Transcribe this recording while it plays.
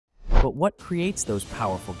But what creates those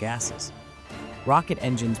powerful gases? Rocket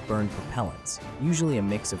engines burn propellants, usually a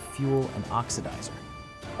mix of fuel and oxidizer.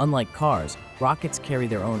 Unlike cars, rockets carry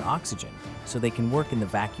their own oxygen, so they can work in the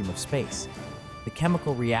vacuum of space. The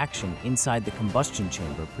chemical reaction inside the combustion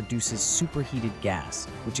chamber produces superheated gas,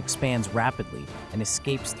 which expands rapidly and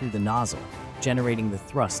escapes through the nozzle, generating the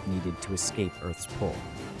thrust needed to escape Earth's pull.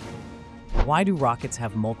 Why do rockets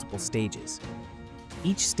have multiple stages?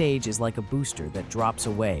 Each stage is like a booster that drops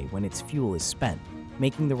away when its fuel is spent,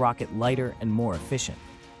 making the rocket lighter and more efficient.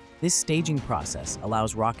 This staging process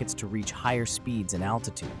allows rockets to reach higher speeds and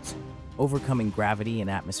altitudes, overcoming gravity and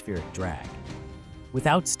atmospheric drag.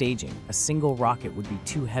 Without staging, a single rocket would be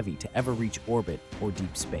too heavy to ever reach orbit or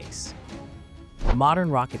deep space. Modern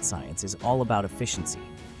rocket science is all about efficiency.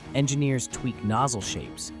 Engineers tweak nozzle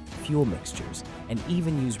shapes, fuel mixtures, and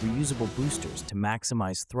even use reusable boosters to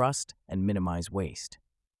maximize thrust and minimize waste.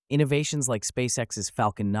 Innovations like SpaceX's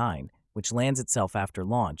Falcon 9, which lands itself after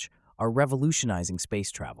launch, are revolutionizing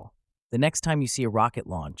space travel. The next time you see a rocket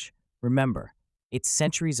launch, remember, it's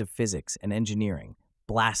centuries of physics and engineering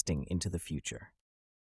blasting into the future.